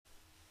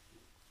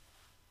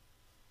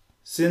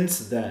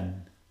Since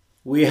then,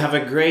 we have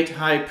a great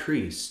high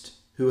priest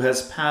who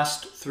has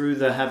passed through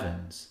the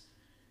heavens,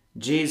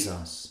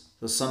 Jesus,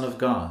 the Son of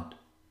God.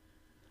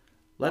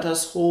 Let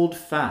us hold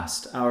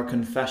fast our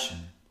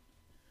confession.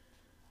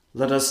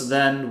 Let us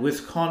then,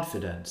 with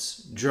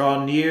confidence,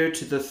 draw near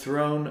to the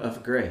throne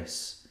of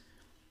grace,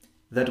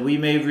 that we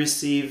may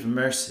receive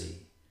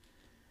mercy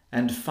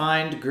and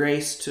find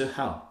grace to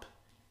help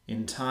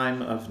in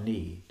time of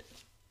need.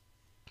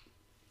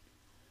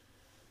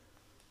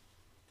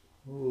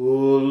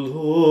 O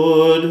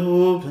Lord,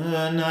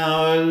 open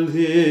our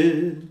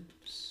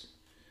lips,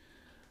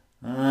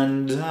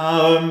 and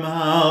our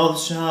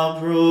mouth shall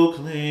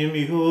proclaim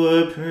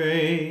your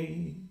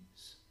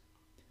praise.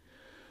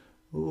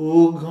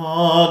 O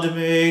God,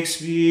 make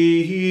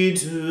speed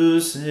to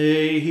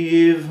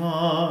save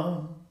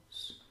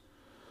us.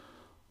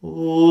 O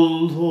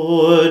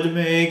Lord,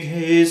 make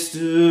haste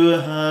to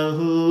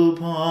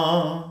help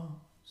us.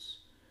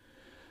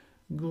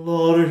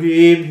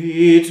 Glory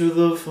be to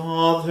the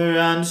Father,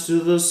 and to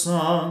the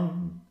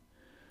Son,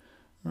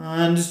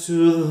 and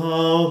to the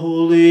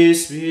Holy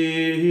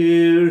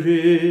Spirit,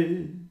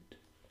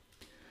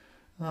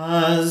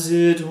 as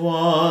it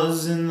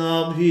was in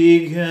the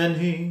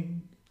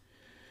beginning,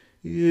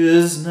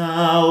 is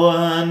now,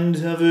 and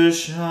ever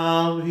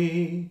shall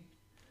be,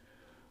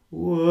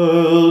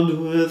 world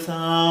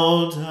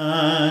without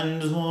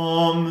end.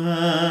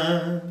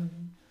 Amen.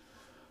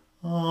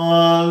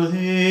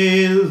 Alleluia.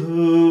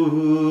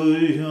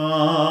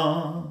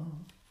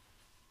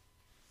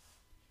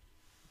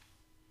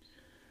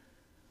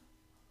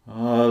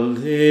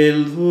 Alleluia.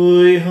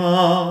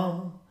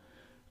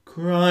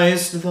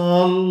 Christ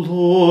the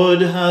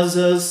Lord has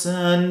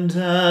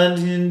ascended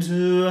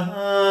into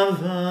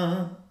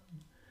heaven.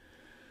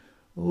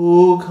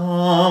 O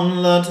come,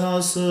 let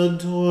us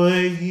adore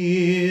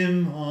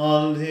him.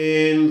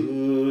 Alleluia.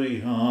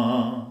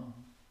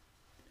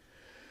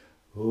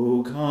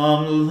 O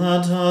come,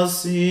 let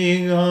us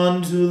sing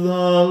unto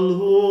the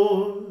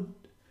Lord.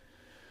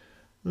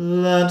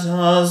 Let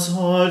us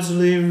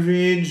heartily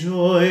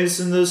rejoice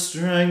in the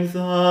strength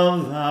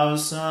of our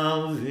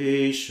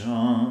salvation.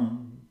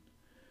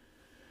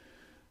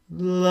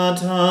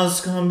 Let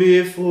us come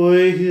before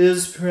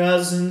his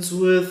presence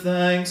with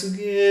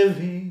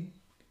thanksgiving,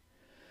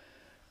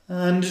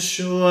 and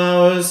show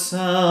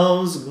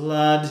ourselves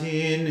glad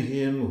in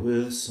him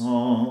with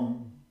songs.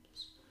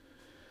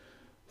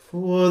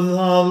 For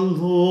the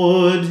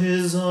Lord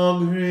is a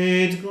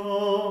great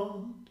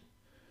God,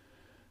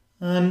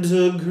 and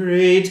a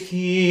great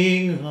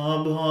King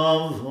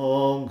above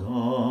all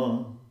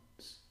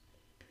gods.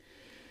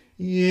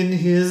 In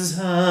his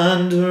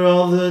hand are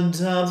all the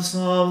depths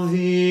of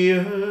the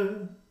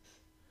earth,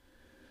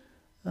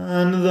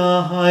 and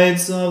the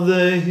heights of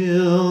the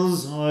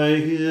hills are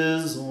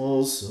his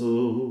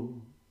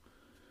also.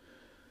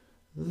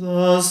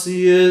 The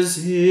sea is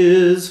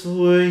his,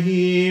 for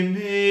he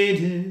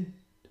made it,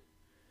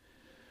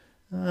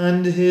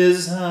 and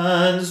his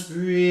hands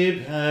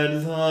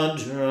prepared the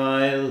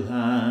dry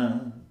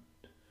land.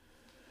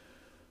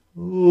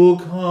 O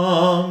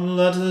come,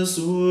 let us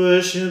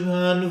worship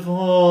and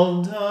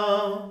fall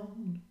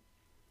down,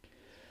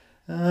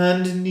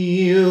 and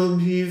kneel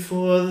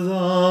before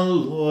the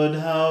Lord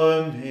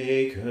our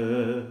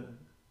Maker.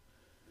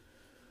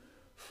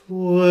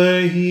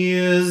 For he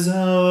is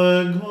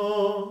our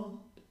God,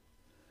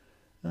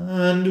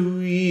 and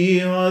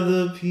we are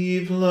the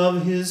people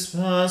of his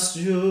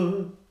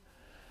pasture,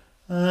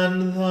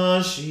 and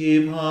the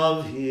sheep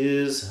of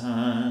his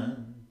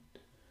hand.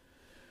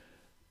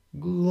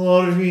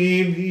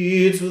 Glory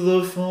be to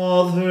the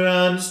Father,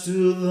 and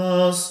to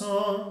the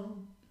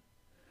Son,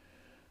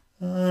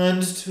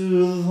 and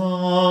to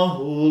the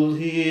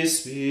Holy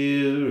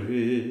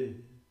Spirit,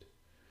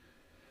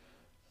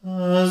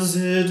 as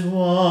it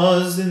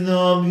was in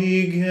the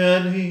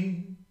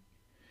beginning,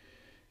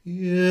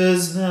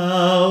 is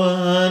now,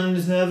 and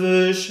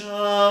ever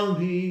shall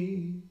be,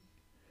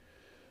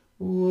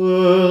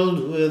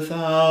 world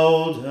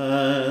without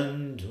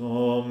end.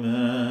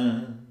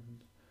 Amen.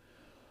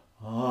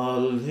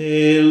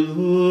 Alleluia.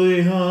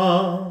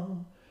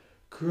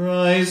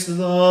 Christ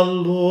the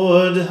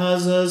Lord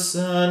has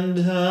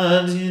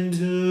ascended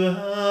into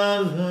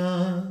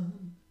heaven.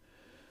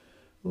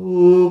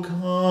 O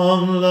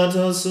come, let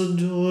us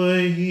adore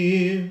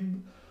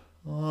him.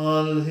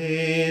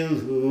 Alleluia.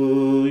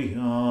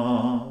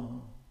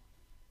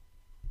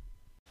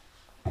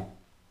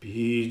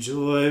 Be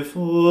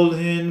joyful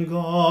in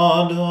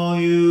God, all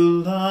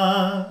you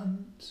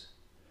lands.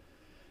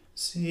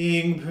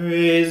 Sing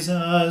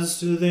praises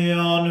to the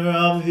honor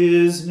of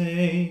his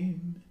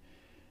name.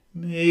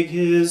 Make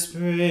his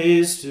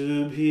praise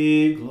to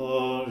be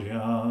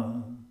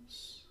glorious.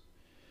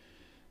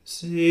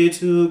 Say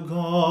to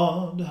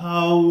God,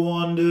 how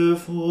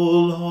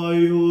wonderful are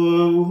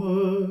your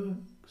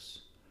works.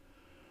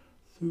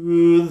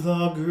 Through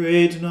the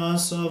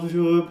greatness of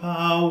your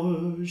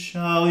power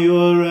shall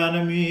your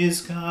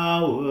enemies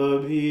cower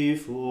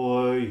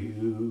before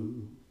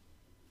you.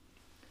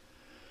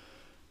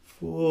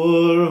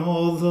 For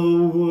all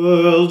the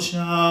world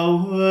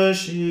shall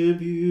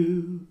worship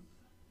you,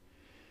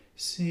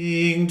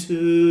 sing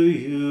to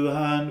you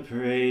and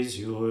praise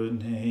your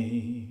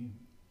name.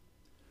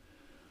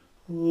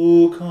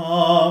 O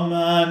come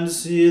and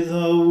see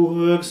the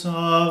works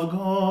of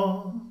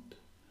God,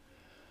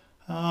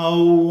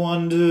 how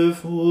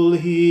wonderful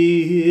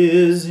he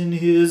is in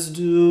his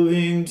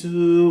doing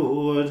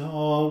toward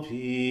all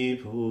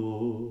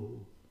people.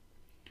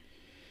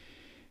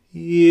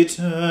 He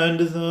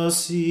turned the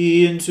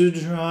sea into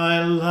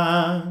dry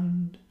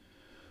land,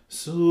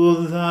 so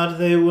that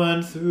they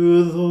went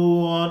through the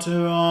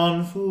water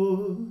on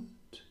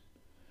foot.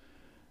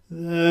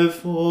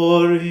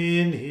 Therefore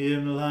in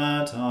him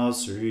let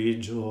us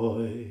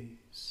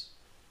rejoice.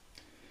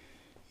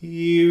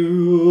 He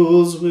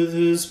rules with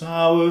his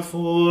power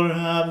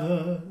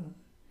forever.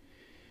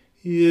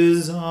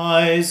 His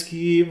eyes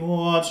keep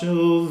watch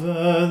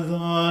over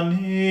the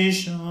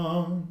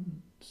nations.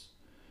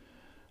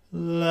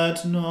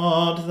 Let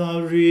not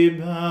the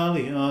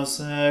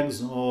rebellious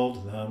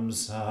exalt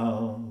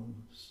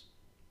themselves.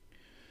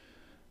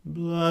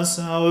 Bless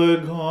our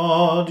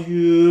God,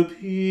 you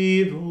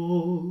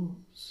peoples,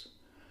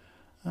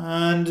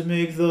 and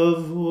make the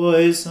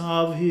voice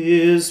of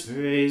his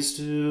praise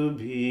to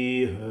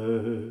be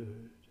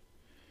heard.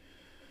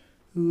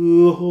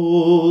 Who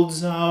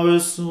holds our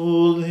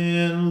soul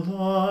in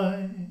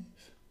life,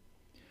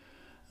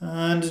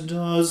 and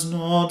does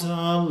not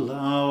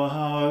allow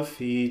our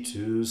feet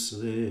to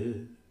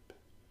slip.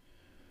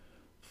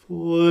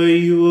 For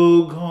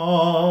you,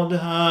 God,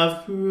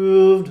 have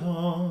proved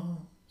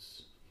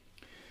us.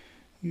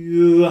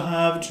 You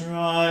have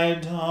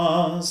tried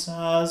us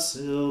as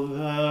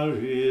silver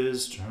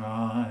is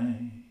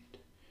tried.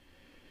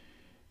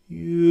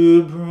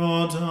 You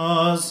brought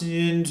us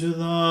into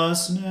the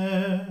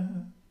snare,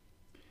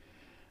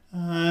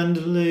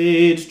 and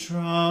laid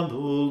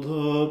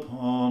trouble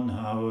upon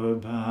our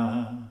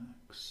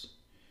backs.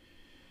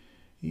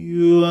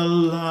 You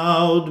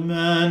allowed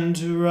men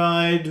to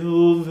ride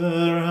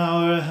over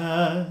our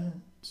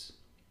heads.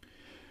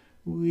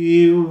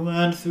 We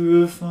went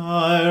through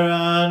fire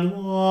and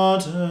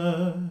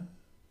water,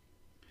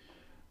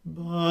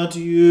 but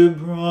you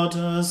brought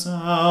us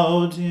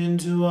out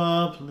into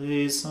a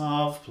place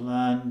of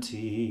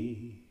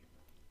plenty.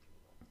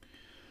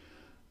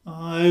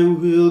 I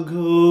will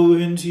go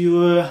into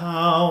your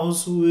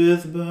house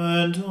with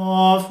burnt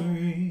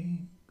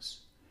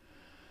offerings,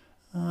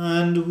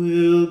 and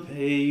will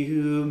pay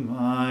you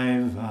my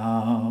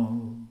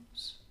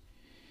vows,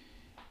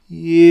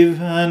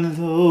 even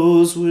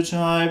those which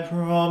I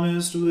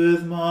promised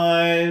with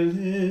my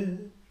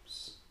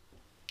lips,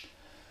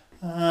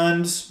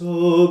 and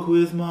spoke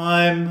with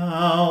my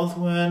mouth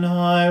when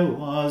I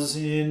was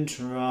in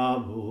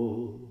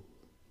trouble.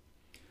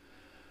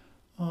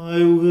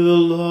 I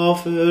will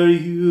offer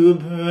you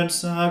burnt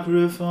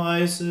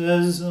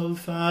sacrifices of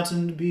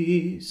fattened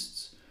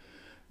beasts,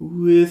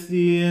 with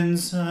the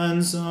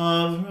incense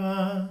of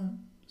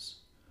rams.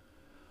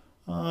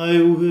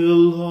 I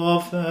will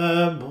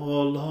offer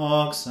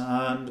bullocks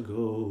and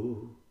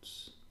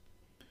goats.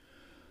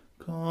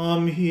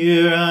 Come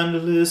here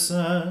and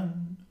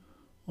listen,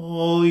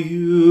 all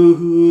you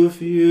who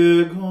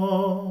fear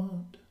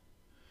God,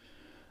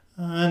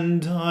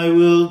 and I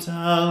will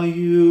tell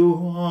you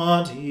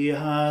what he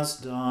has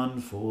done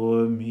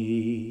for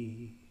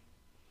me.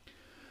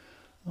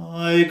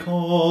 I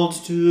called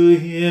to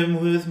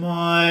him with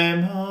my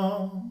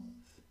mouth,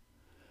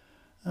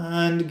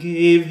 and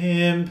gave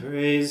him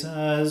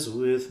praises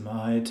with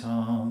my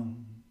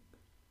tongue.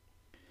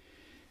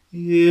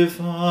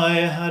 If I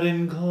had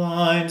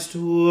inclined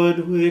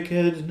toward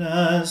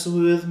wickedness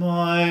with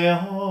my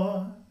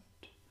heart,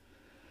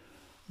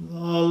 the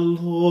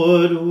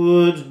Lord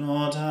would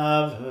not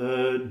have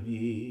heard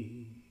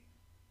me.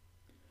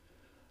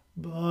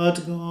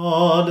 But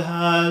God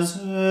has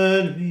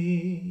heard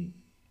me,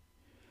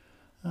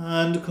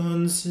 and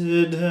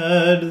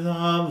considered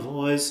the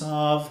voice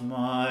of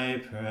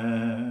my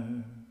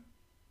prayer.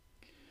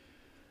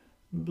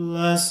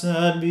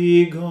 Blessed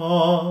be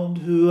God,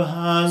 who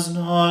has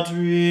not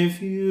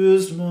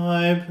refused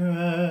my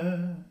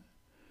prayer,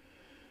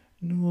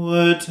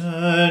 nor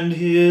turned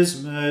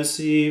his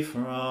mercy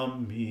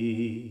from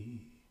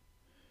me.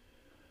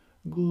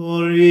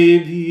 Glory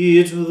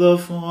be to the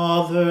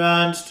Father,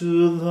 and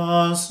to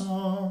the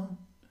Son,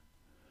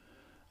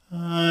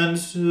 and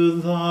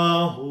to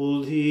the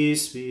Holy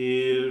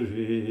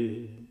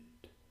Spirit,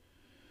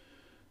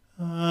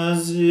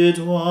 as it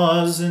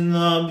was in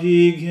the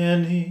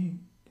beginning,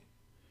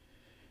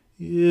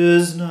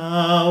 is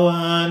now,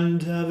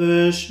 and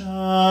ever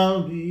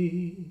shall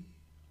be,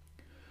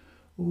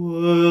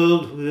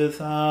 world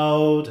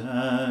without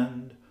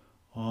end.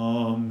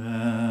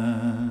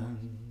 Amen.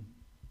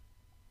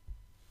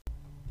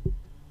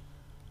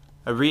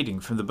 A reading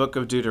from the book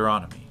of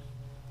Deuteronomy.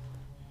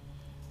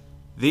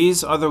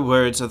 These are the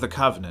words of the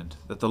covenant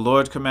that the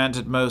Lord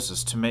commanded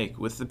Moses to make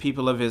with the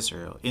people of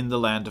Israel in the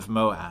land of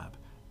Moab,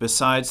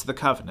 besides the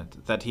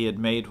covenant that he had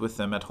made with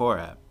them at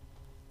Horeb.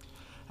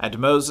 And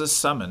Moses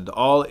summoned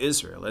all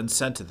Israel and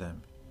said to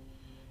them,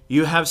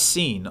 You have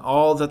seen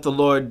all that the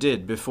Lord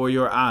did before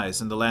your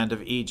eyes in the land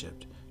of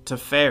Egypt, to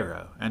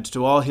Pharaoh and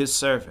to all his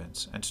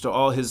servants and to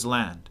all his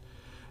land,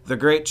 the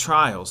great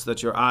trials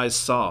that your eyes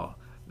saw,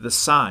 the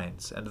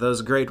signs and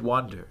those great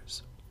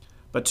wonders.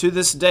 But to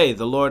this day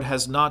the Lord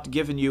has not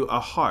given you a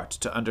heart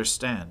to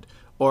understand,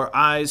 or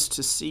eyes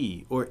to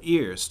see, or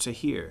ears to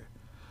hear.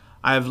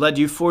 I have led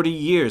you 40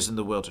 years in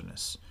the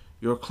wilderness.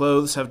 Your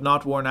clothes have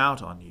not worn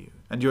out on you,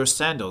 and your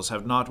sandals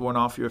have not worn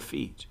off your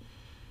feet.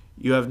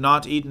 You have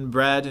not eaten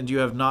bread, and you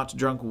have not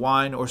drunk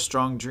wine or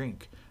strong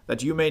drink,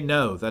 that you may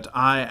know that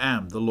I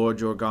am the Lord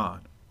your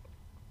God.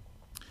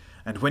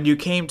 And when you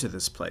came to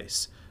this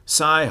place,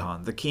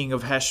 Sihon the king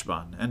of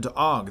Heshbon and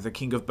Og the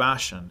king of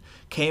Bashan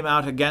came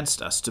out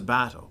against us to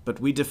battle, but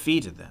we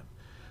defeated them.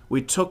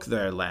 We took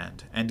their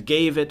land, and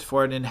gave it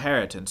for an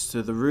inheritance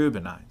to the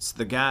Reubenites,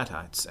 the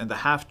Gadites, and the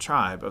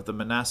half-tribe of the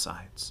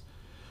Manassites.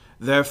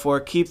 Therefore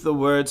keep the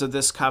words of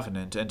this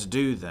covenant, and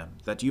do them,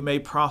 that you may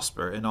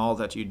prosper in all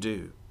that you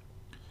do.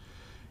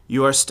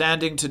 You are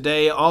standing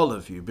today, all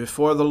of you,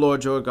 before the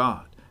Lord your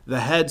God, the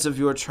heads of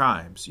your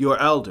tribes, your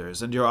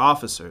elders and your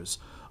officers,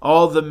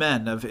 all the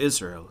men of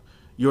Israel,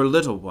 your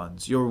little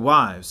ones, your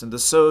wives, and the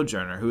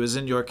sojourner who is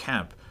in your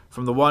camp,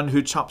 from the one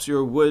who chops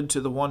your wood to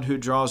the one who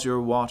draws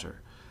your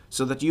water,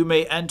 so that you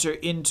may enter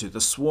into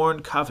the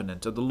sworn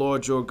covenant of the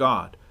Lord your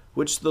God,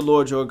 which the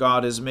Lord your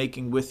God is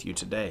making with you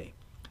today,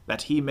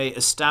 that he may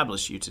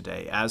establish you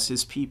today as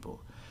his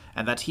people,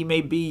 and that he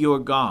may be your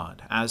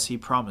God, as he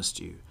promised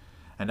you,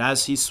 and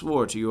as he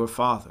swore to your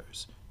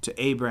fathers,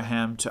 to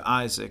Abraham, to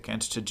Isaac,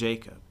 and to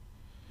Jacob.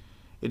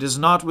 It is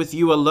not with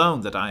you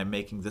alone that I am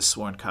making this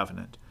sworn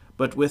covenant,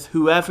 but with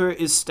whoever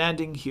is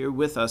standing here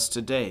with us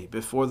today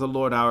before the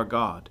Lord our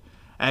God,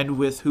 and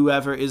with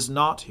whoever is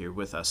not here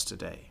with us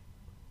today.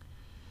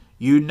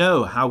 You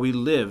know how we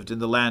lived in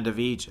the land of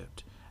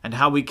Egypt, and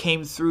how we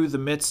came through the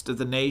midst of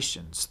the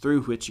nations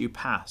through which you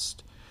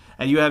passed,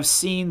 and you have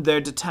seen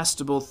their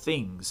detestable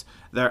things,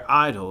 their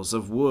idols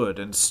of wood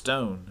and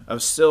stone,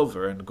 of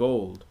silver and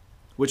gold,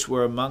 which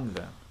were among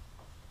them.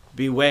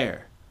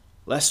 Beware,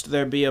 lest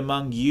there be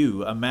among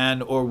you a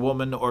man or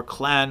woman or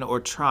clan or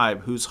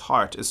tribe whose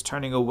heart is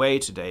turning away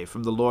today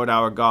from the Lord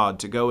our God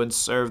to go and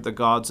serve the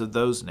gods of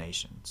those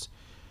nations.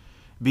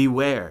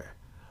 Beware,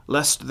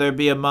 lest there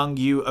be among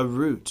you a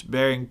root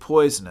bearing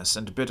poisonous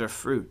and bitter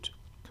fruit,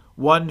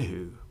 one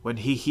who, when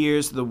he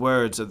hears the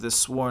words of this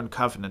sworn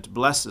covenant,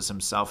 blesses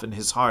himself in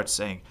his heart,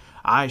 saying,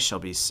 I shall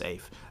be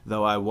safe,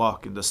 though I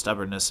walk in the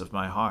stubbornness of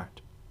my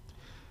heart.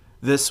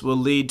 This will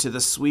lead to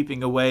the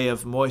sweeping away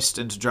of moist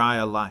and dry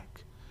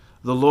alike.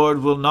 The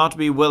Lord will not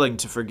be willing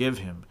to forgive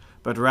him,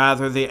 but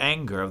rather the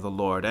anger of the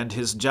Lord and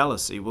his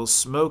jealousy will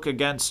smoke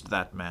against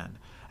that man,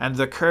 and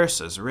the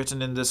curses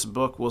written in this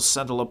book will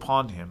settle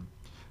upon him,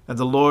 and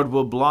the Lord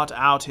will blot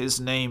out his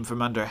name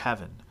from under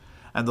heaven,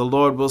 and the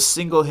Lord will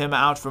single him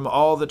out from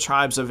all the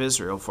tribes of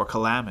Israel for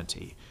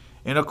calamity,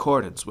 in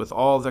accordance with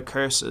all the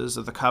curses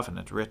of the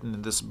covenant written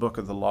in this book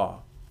of the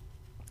law.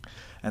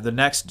 And the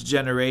next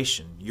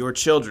generation, your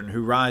children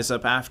who rise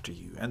up after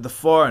you, and the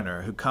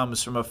foreigner who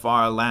comes from a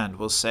far land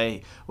will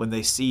say, when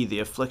they see the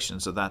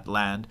afflictions of that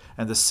land,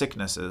 and the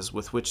sicknesses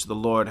with which the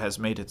Lord has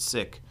made it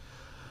sick,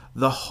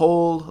 the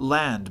whole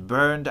land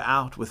burned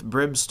out with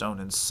brimstone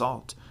and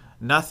salt,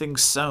 nothing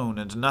sown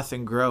and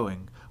nothing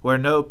growing, where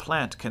no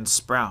plant can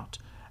sprout,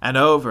 an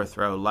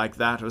overthrow like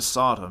that of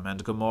Sodom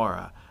and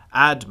Gomorrah,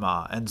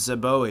 Admah and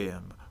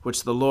Zeboiim,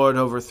 which the Lord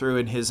overthrew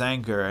in his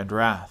anger and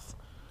wrath.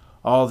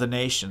 All the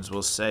nations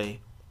will say,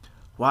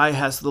 Why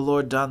has the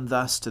Lord done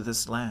thus to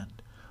this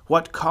land?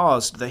 What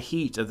caused the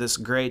heat of this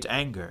great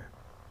anger?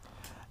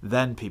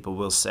 Then people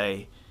will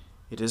say,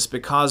 It is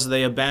because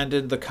they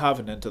abandoned the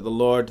covenant of the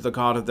Lord, the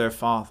God of their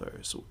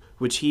fathers,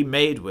 which he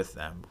made with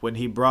them when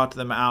he brought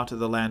them out of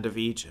the land of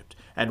Egypt,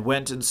 and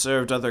went and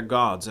served other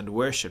gods and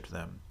worshipped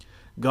them,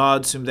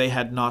 gods whom they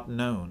had not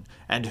known,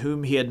 and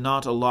whom he had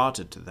not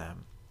allotted to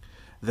them.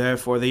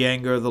 Therefore the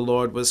anger of the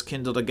Lord was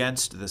kindled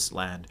against this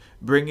land,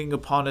 bringing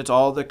upon it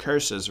all the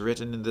curses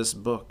written in this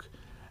book.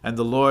 And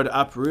the Lord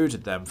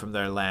uprooted them from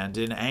their land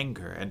in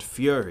anger and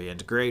fury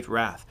and great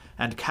wrath,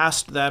 and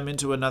cast them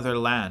into another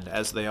land,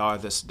 as they are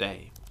this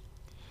day.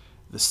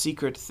 The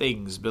secret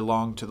things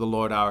belong to the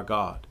Lord our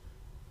God,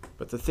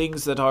 but the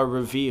things that are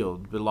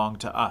revealed belong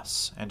to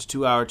us and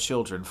to our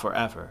children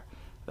forever,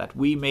 that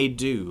we may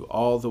do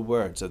all the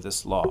words of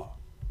this law.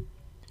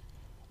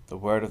 The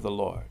word of the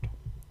Lord.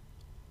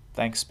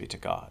 Thanks be to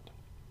God.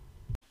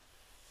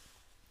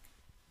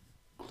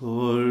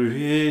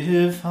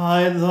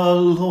 Glorify the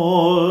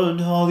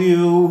Lord, all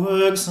you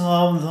works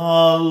of the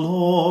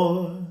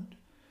Lord.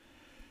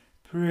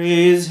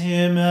 Praise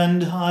him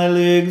and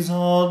highly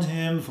exalt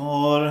him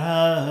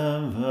forever.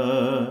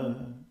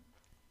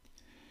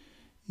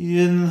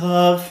 In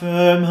the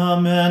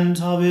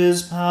firmament of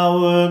his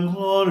power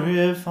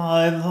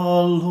glorify the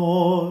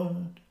Lord.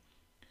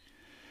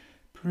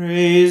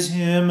 Praise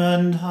him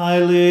and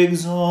highly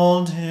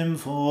exalt him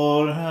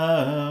forever.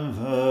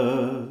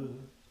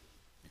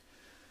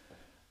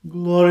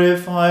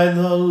 Glorify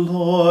the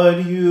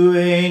Lord, you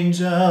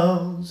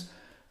angels,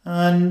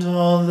 and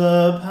all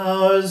the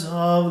powers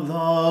of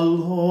the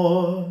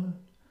Lord.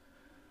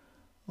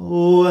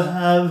 O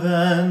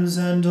heavens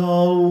and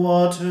all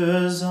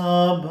waters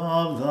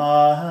above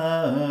the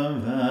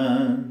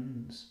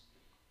heavens,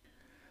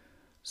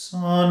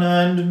 sun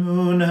and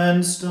moon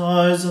and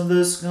stars of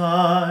the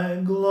sky,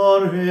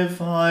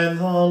 glorify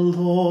the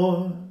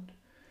Lord.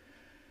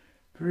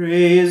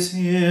 Praise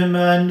him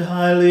and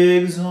highly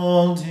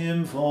exalt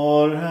him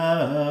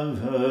forever.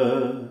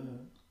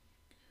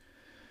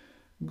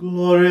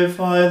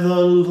 Glorify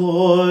the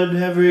Lord,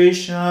 every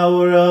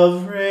shower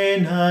of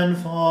rain and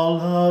fall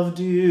of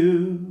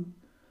dew,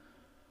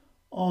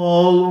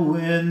 all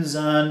winds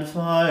and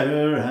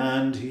fire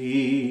and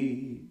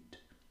heat.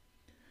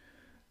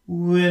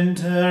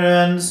 Winter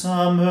and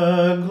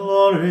summer,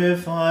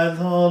 glorify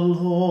the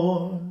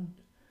Lord.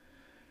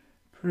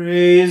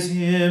 Praise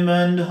him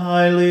and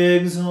highly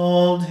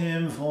exalt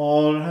him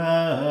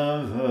forever.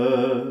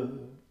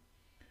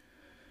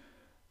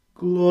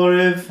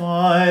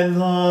 Glorify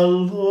the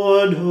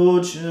Lord,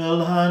 O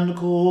chill and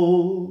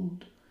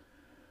cold,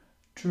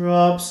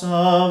 drops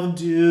of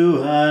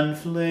dew and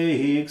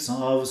flakes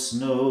of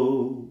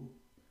snow,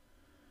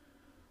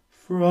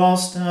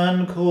 frost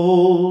and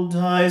cold,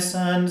 ice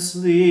and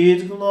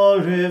sleet,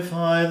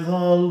 glorify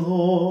the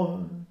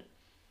Lord.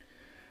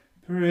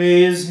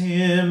 Praise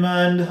him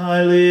and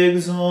highly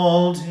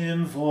exalt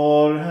him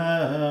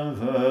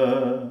forever.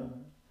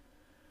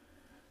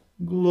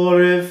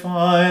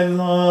 Glorify the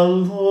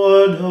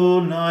Lord, O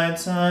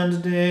nights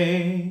and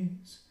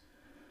days,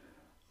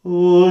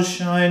 O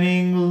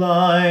shining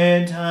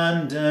light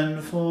and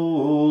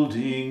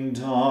enfolding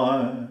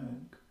dark.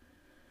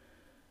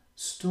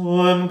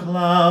 Storm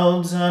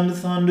clouds and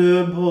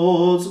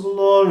thunderbolts,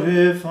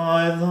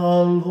 glorify the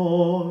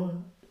Lord.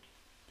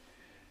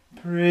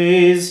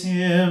 Praise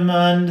him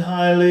and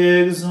highly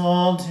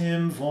exalt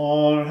him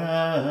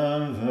forever.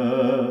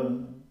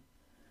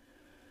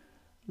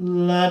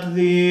 Let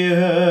the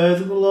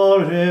earth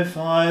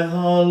glorify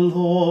the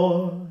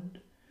Lord.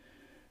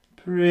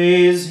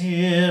 Praise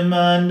him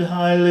and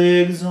highly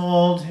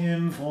exalt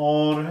him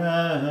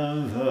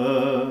forever.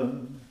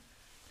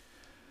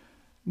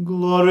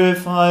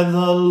 Glorify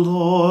the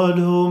Lord,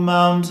 O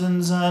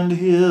mountains and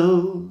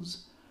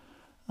hills,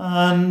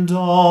 and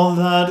all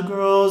that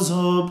grows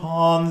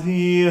upon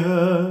the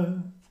earth.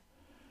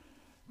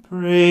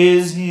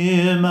 Praise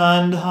him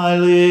and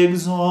highly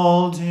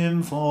exalt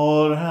him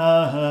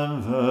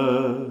forever.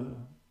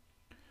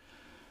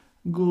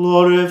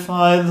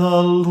 Glorify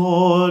the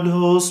Lord,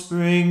 O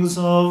springs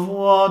of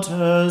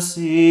water,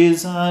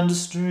 seas and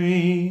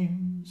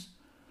streams,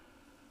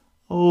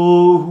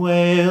 O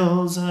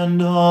whales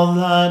and all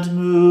that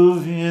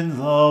move in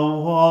the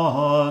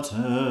waters.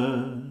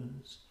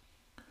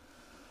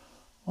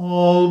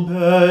 All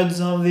birds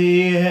of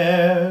the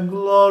air,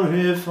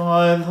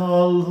 glorify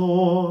the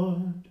Lord.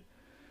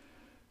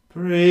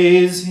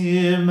 Praise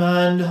him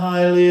and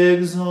highly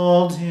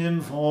exalt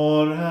him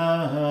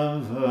forever.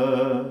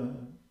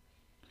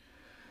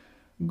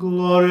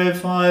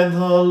 Glorify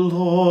the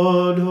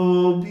Lord,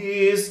 O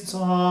beasts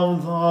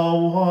of the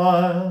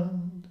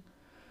wild,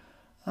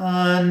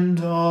 and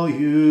all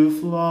you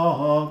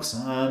flocks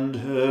and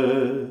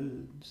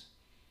herds.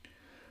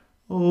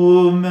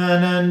 O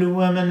men and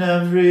women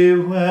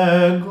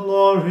everywhere,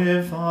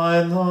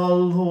 glorify the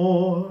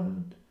Lord.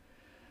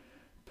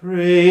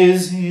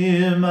 Praise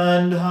him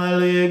and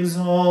highly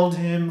exalt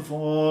him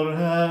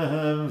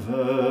forever.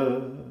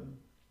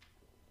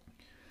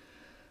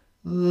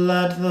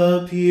 Let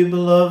the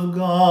people of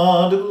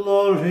God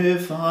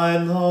glorify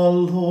the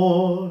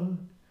Lord.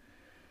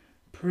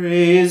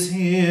 Praise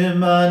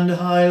him and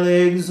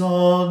highly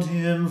exalt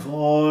him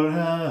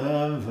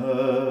forever.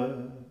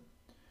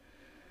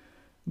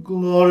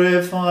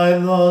 Glorify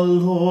the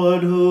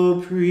Lord,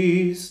 O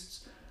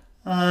priests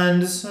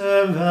and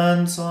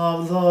servants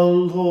of the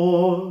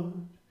Lord.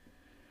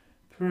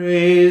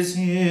 Praise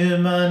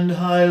him and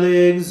highly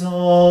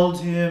exalt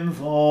him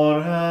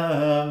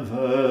forever.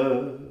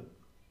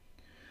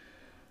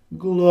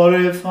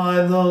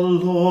 Glorify the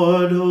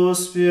Lord, O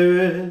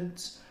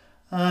spirits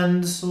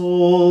and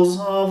souls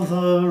of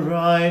the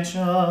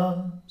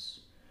righteous.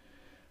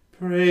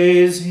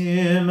 Praise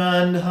him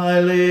and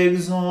highly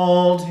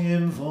exalt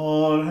him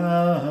forever.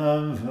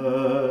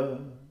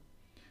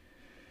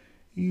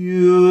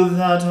 You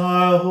that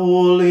are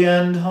holy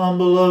and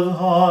humble of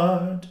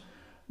heart,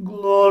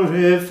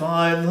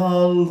 glorify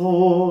the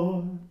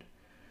Lord.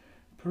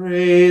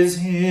 Praise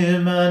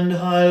him and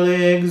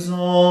highly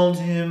exalt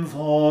him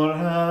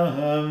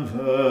forever.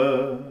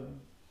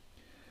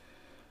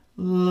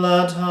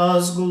 Let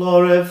us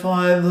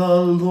glorify the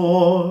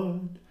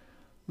Lord,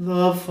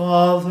 the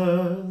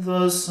Father,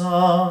 the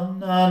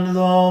Son, and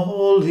the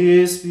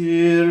Holy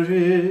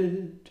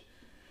Spirit.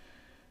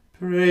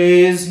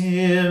 Praise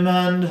him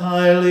and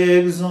highly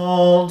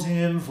exalt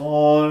him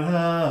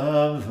forever.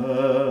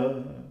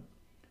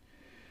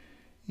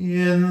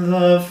 In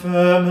the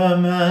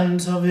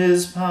firmament of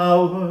his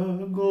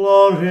power,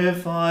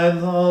 glorify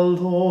the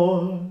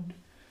Lord.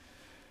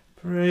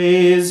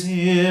 Praise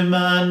him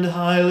and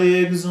highly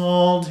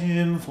exalt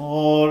him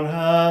forever.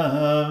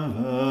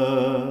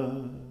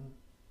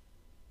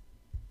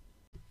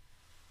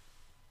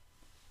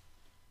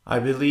 I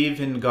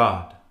believe in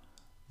God,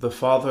 the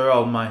Father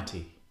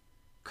Almighty,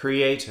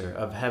 creator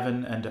of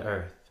heaven and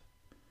earth.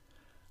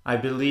 I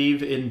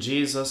believe in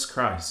Jesus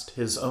Christ,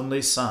 his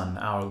only Son,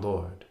 our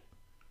Lord.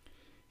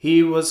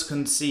 He was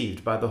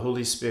conceived by the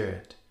Holy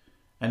Spirit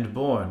and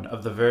born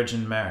of the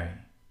Virgin Mary.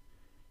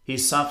 He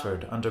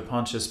suffered under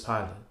Pontius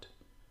Pilate,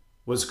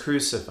 was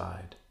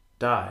crucified,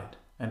 died,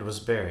 and was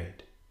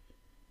buried.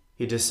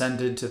 He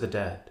descended to the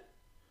dead.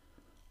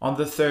 On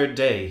the third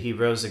day he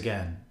rose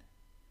again.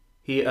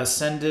 He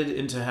ascended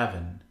into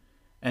heaven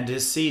and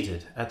is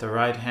seated at the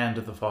right hand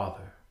of the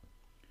Father.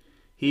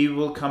 He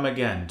will come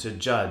again to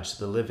judge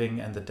the living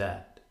and the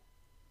dead.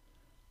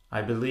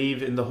 I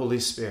believe in the Holy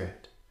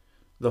Spirit,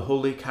 the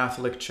Holy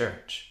Catholic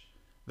Church,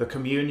 the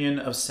communion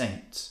of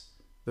saints,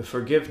 the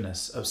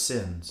forgiveness of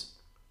sins,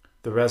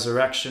 the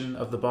resurrection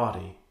of the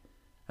body,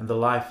 and the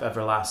life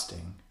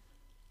everlasting.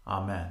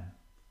 Amen.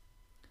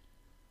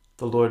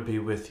 The Lord be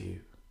with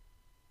you.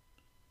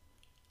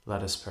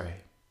 Let us pray.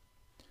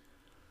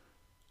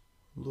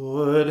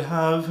 Lord,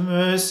 have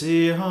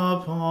mercy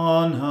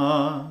upon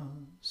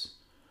us.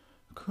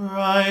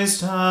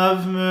 Christ,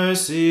 have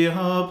mercy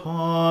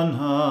upon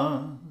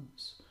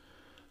us.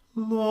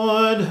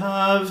 Lord,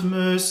 have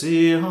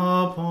mercy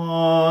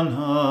upon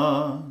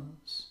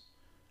us.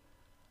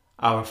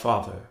 Our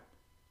Father,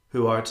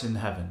 who art in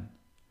heaven,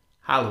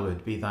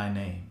 hallowed be thy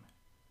name.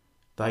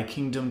 Thy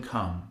kingdom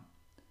come,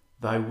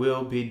 thy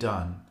will be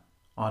done,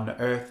 on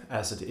earth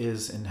as it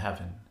is in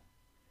heaven.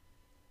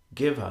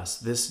 Give us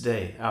this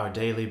day our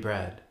daily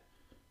bread,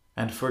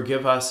 and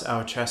forgive us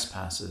our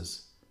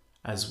trespasses,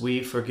 as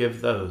we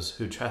forgive those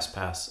who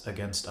trespass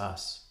against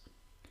us.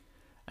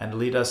 And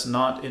lead us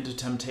not into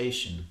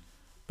temptation,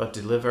 but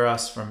deliver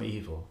us from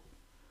evil.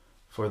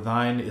 For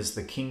thine is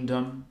the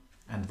kingdom,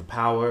 and the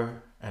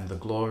power, and the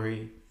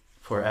glory,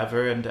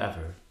 forever and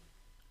ever.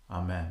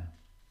 Amen.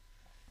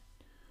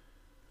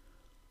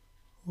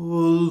 O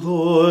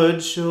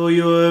Lord, show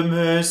your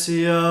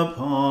mercy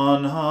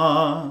upon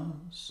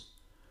us,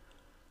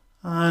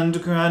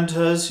 and grant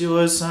us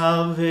your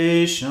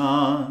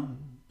salvation.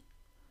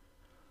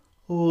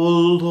 O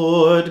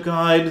Lord,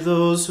 guide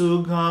those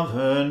who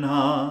govern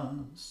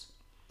us,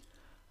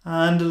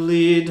 and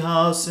lead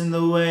us in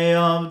the way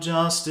of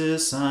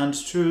justice and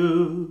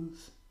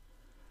truth.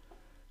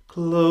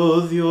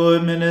 Clothe your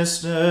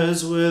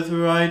ministers with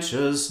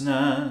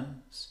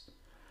righteousness,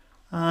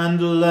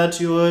 and let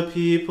your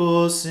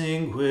people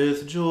sing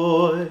with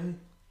joy.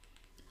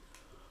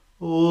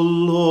 O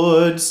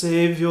Lord,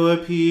 save your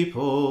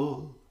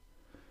people,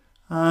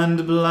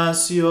 and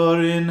bless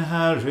your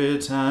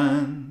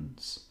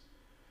inheritance.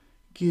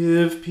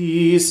 Give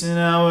peace in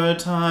our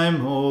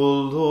time,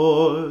 O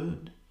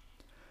Lord,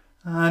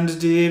 and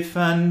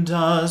defend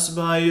us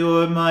by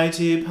your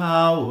mighty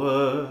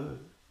power.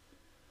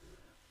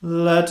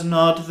 Let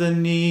not the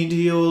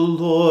needy, O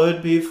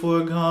Lord, be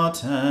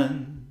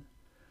forgotten,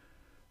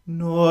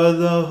 nor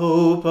the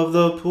hope of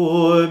the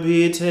poor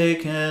be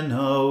taken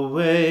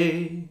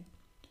away.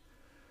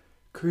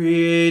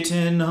 Create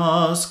in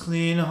us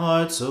clean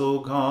hearts, O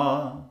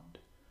God,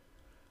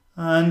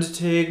 and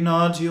take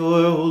not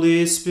your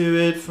Holy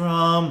Spirit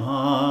from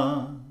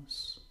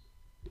us.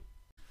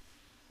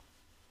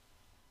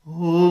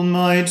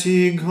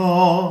 Almighty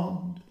God,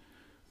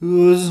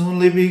 whose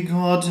only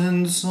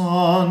begotten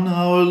Son,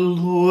 our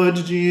Lord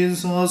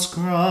Jesus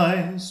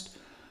Christ,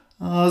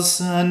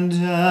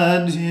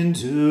 ascended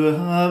into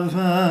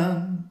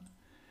heaven,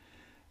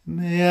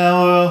 may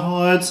our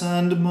hearts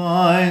and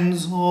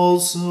minds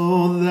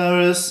also there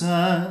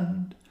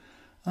ascend,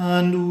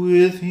 and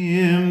with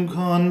him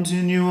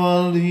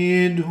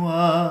continually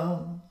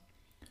dwell,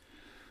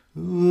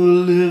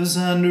 who lives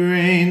and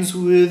reigns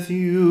with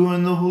you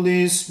in the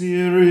Holy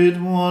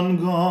Spirit, one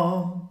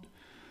God,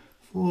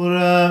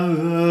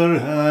 forever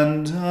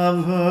and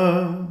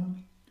ever.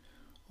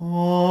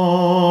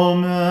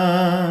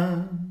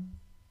 Amen.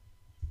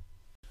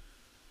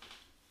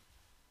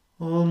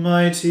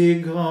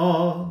 Almighty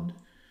God,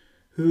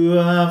 who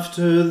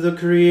after the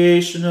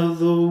creation of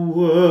the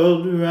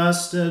world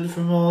rested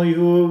from all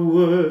your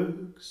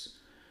works,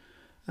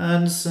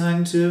 and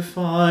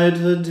sanctified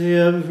the day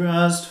of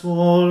rest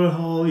for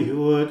all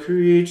your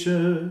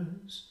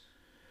creatures,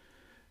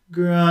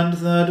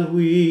 grant that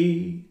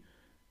we,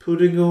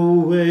 putting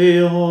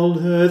away all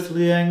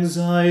earthly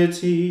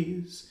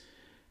anxieties,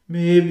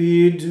 may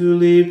be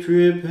duly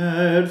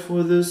prepared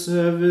for the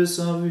service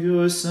of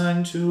your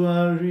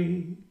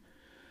sanctuary,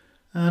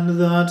 and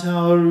that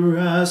our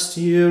rest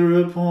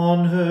here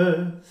upon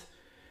earth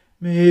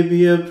may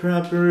be a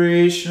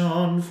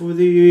preparation for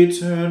the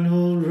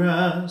eternal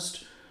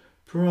rest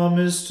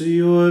promised to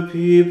your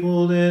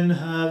people in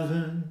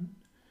heaven.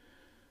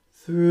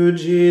 Through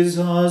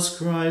Jesus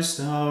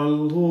Christ our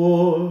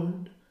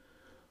Lord.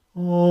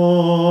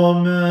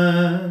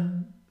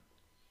 Amen.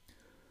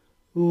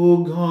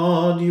 O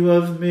God, you have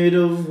have made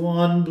of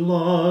one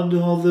blood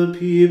all the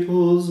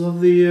peoples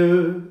of the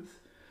earth,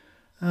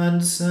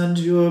 and sent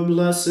your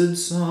blessed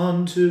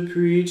Son to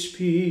preach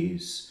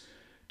peace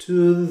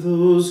to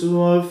those who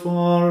are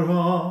far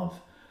off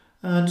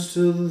and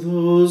to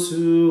those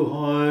who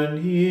are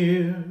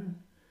near.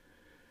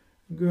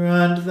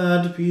 Grant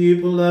that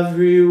people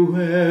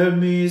everywhere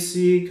may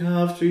seek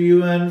after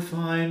you and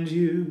find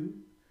you.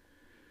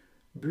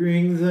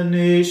 Bring the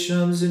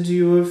nations into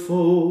your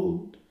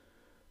fold.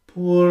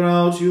 Pour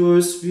out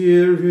your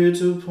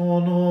Spirit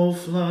upon all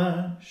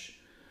flesh,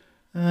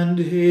 and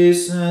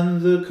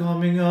hasten the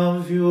coming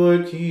of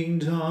your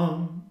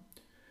kingdom.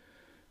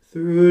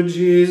 Through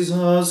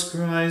Jesus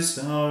Christ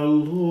our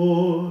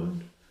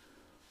Lord.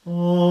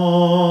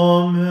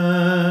 Amen.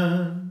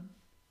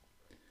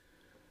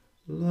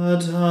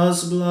 Let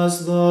us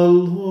bless the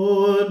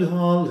Lord.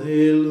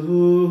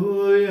 Alleluia.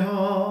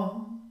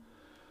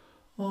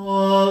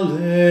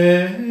 Alleluia.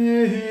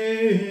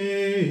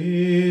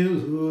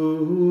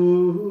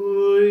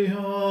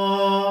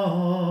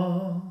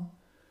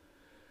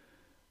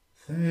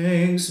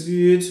 Thanks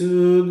be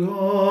to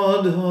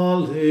God.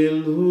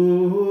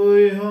 Alleluia.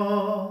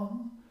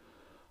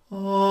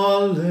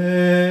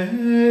 Alleluia.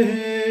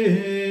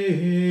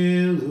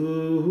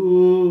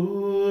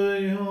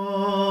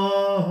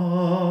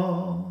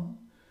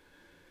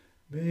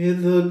 May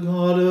the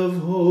God of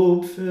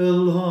hope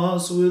fill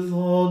us with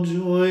all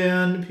joy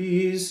and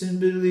peace in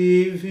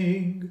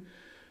believing,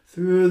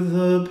 through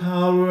the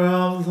power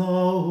of the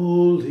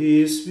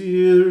Holy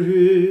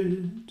Spirit.